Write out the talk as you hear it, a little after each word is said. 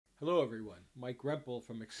Hello everyone, Mike Rempel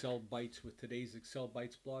from Excel Bytes with today's Excel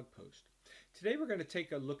Bytes blog post. Today we're going to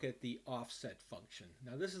take a look at the offset function.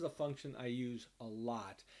 Now this is a function I use a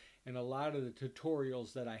lot, and a lot of the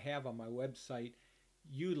tutorials that I have on my website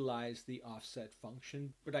utilize the offset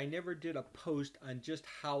function, but I never did a post on just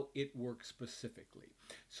how it works specifically.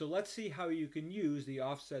 So let's see how you can use the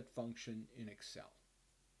offset function in Excel.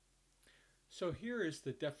 So here is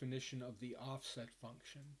the definition of the offset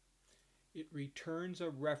function. It returns a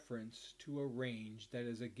reference to a range that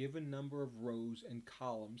is a given number of rows and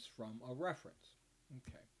columns from a reference.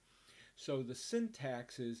 Okay, so the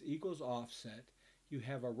syntax is equals offset. You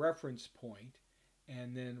have a reference point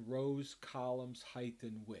and then rows, columns, height,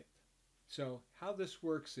 and width. So how this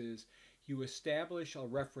works is you establish a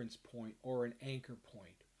reference point or an anchor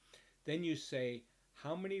point. Then you say,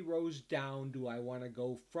 how many rows down do I want to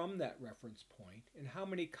go from that reference point, and how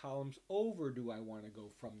many columns over do I want to go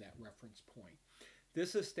from that reference point?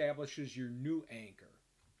 This establishes your new anchor.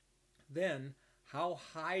 Then, how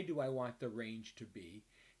high do I want the range to be,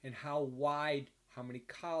 and how wide, how many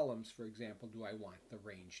columns, for example, do I want the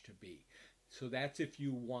range to be? So that's if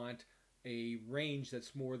you want a range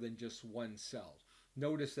that's more than just one cell.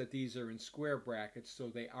 Notice that these are in square brackets, so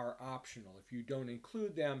they are optional. If you don't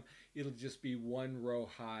include them, it'll just be one row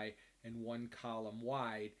high and one column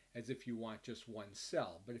wide, as if you want just one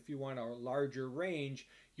cell. But if you want a larger range,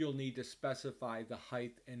 you'll need to specify the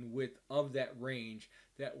height and width of that range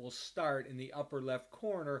that will start in the upper left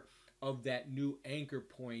corner of that new anchor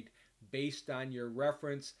point based on your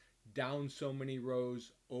reference, down so many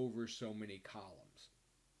rows, over so many columns.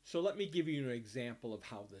 So let me give you an example of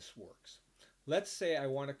how this works. Let's say I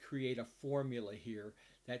want to create a formula here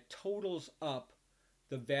that totals up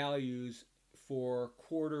the values for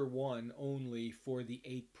Q1 only for the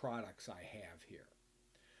 8 products I have here.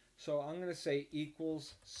 So I'm going to say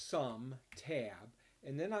equals sum tab,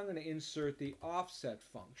 and then I'm going to insert the offset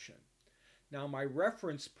function. Now my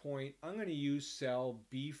reference point, I'm going to use cell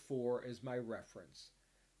B4 as my reference,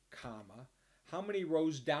 comma. How many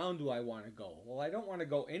rows down do I want to go? Well, I don't want to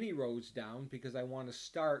go any rows down because I want to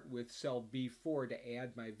start with cell B4 to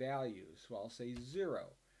add my values. So I'll say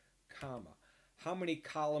 0, comma. How many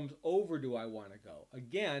columns over do I want to go?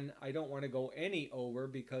 Again, I don't want to go any over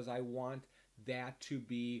because I want that to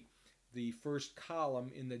be the first column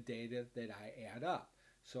in the data that I add up.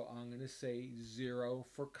 So I'm going to say 0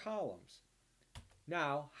 for columns.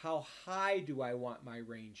 Now, how high do I want my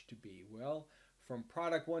range to be? Well, from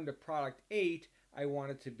product 1 to product 8, I want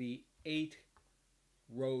it to be 8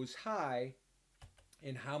 rows high.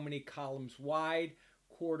 And how many columns wide?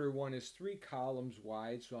 Q1 is 3 columns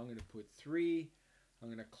wide, so I'm going to put 3. I'm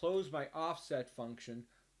going to close my offset function,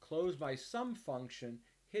 close my sum function,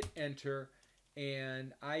 hit enter,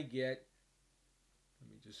 and I get,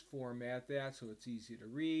 let me just format that so it's easy to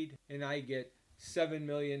read, and I get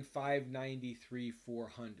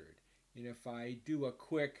 7,593,400. And if I do a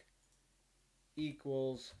quick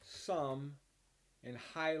equals sum and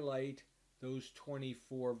highlight those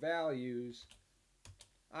 24 values,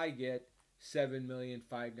 I get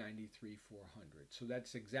 7,593,400. So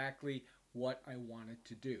that's exactly what I wanted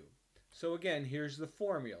to do. So again, here's the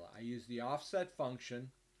formula. I use the offset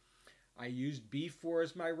function. I used B4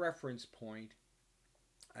 as my reference point.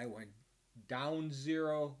 I went down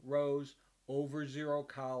 0 rows, over 0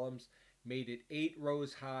 columns, made it 8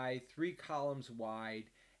 rows high, 3 columns wide,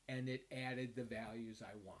 and it added the values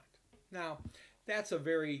I want. Now, that's a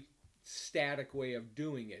very static way of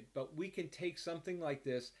doing it, but we can take something like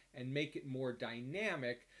this and make it more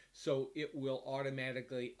dynamic so it will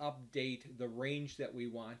automatically update the range that we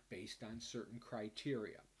want based on certain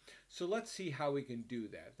criteria. So let's see how we can do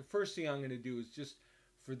that. The first thing I'm going to do is, just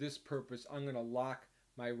for this purpose, I'm going to lock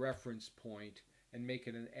my reference point and make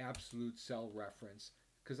it an absolute cell reference,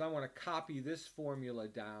 because I want to copy this formula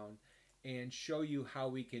down and show you how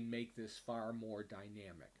we can make this far more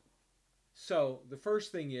dynamic. So the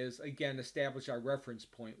first thing is, again, establish our reference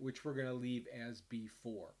point, which we're going to leave as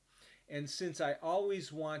B4. And since I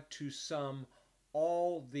always want to sum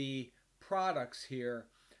all the products here,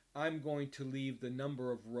 I'm going to leave the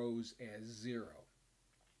number of rows as 0.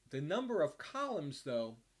 The number of columns,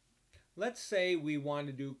 though, let's say we want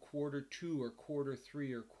to do Q2 or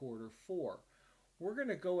Q3 or Q4. We're going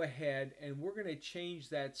to go ahead and we're going to change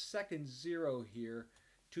that second 0 here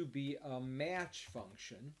to be a match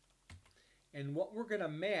function. And what we're going to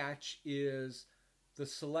match is the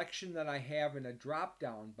selection that I have in a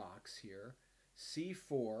drop-down box here,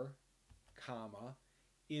 C4, comma,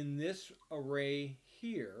 in this array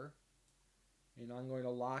here, and I'm going to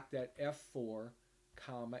lock that F4,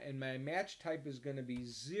 comma, and my match type is going to be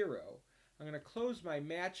 0. I'm going to close my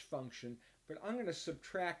match function, but I'm going to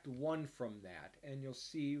subtract 1 from that, and you'll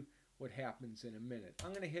see what happens in a minute. I'm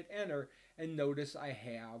going to hit enter, and notice I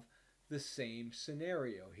have the same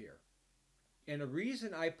scenario here. And the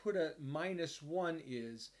reason I put a -1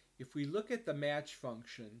 is, if we look at the match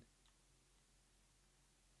function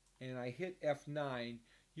and I hit F9,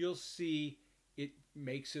 you'll see it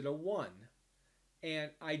makes it a 1.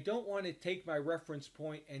 And I don't want to take my reference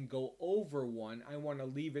point and go over 1. I want to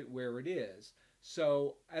leave it where it is.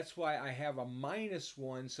 So that's why I have a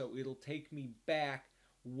 -1, so it'll take me back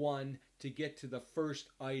 1 to get to the first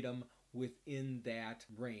item within that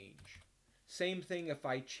range. Same thing if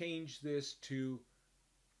I change this to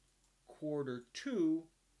Q2.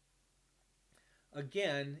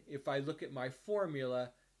 Again, if I look at my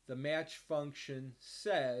formula, the match function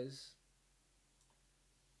says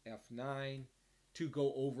F9 to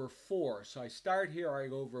go over 4. So I start here, I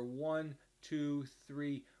go over 1, 2,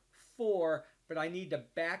 3, 4, but I need to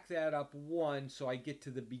back that up 1 so I get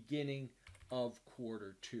to the beginning of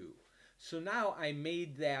Q2. So now I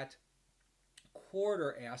made that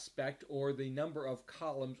quarter aspect, or the number of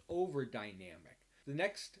columns, over dynamic. The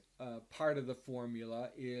next part of the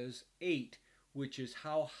formula is 8, which is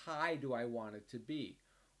how high do I want it to be.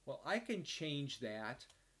 Well, I can change that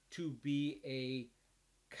to be a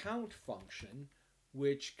count function,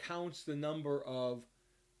 which counts the number of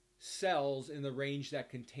cells in the range that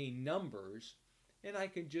contain numbers, and I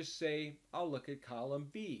can just say I'll look at column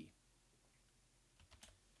B,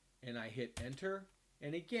 and I hit enter,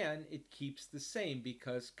 and again it keeps the same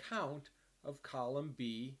because count of column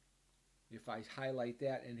B, if I highlight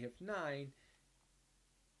that and hit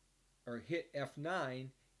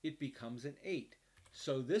F9, it becomes an 8.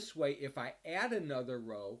 So this way, if I add another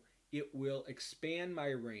row, it will expand my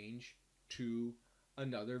range to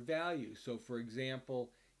another value. So for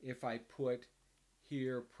example, if I put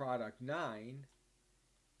here product 9,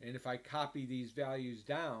 and if I copy these values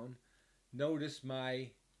down, notice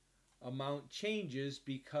my amount changes,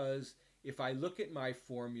 because if I look at my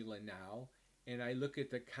formula now and I look at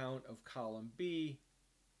the count of column B,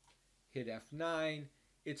 hit F9,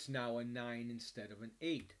 it's now a 9 instead of an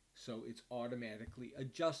 8. So it's automatically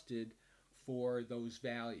adjusted for those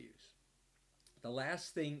values. The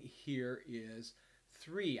last thing here is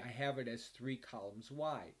 3. I have it as 3 columns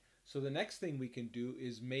wide. So the next thing we can do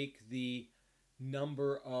is make the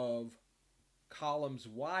number of columns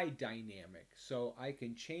wide dynamic. So I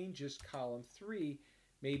can change this column 3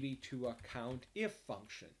 maybe to a count if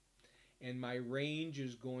function. And my range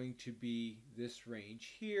is going to be this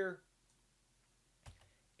range here.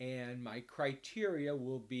 And my criteria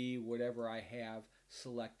will be whatever I have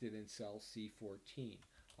selected in cell C14.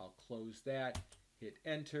 I'll close that, hit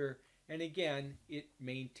enter, and again it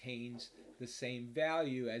maintains the same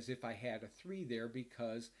value as if I had a 3 there,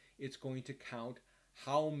 because it's going to count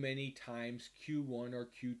how many times Q1 or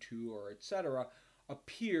Q2 or etc.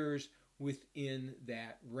 appears within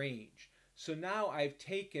that range. So now I've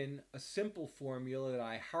taken a simple formula that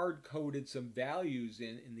I hard-coded some values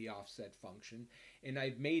in the offset function, and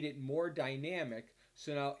I've made it more dynamic.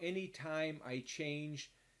 So now anytime I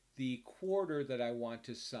change the quarter that I want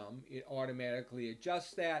to sum, it automatically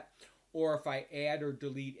adjusts that. Or if I add or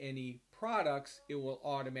delete any products, it will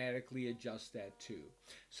automatically adjust that too.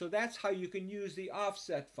 So that's how you can use the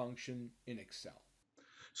offset function in Excel.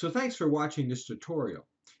 So thanks for watching this tutorial.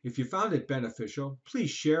 If you found it beneficial, please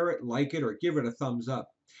share it, like it, or give it a thumbs up.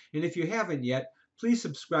 And if you haven't yet, please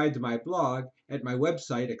subscribe to my blog at my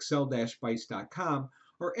website, excel-bytes.com,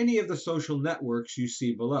 or any of the social networks you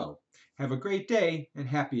see below. Have a great day and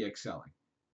happy excelling.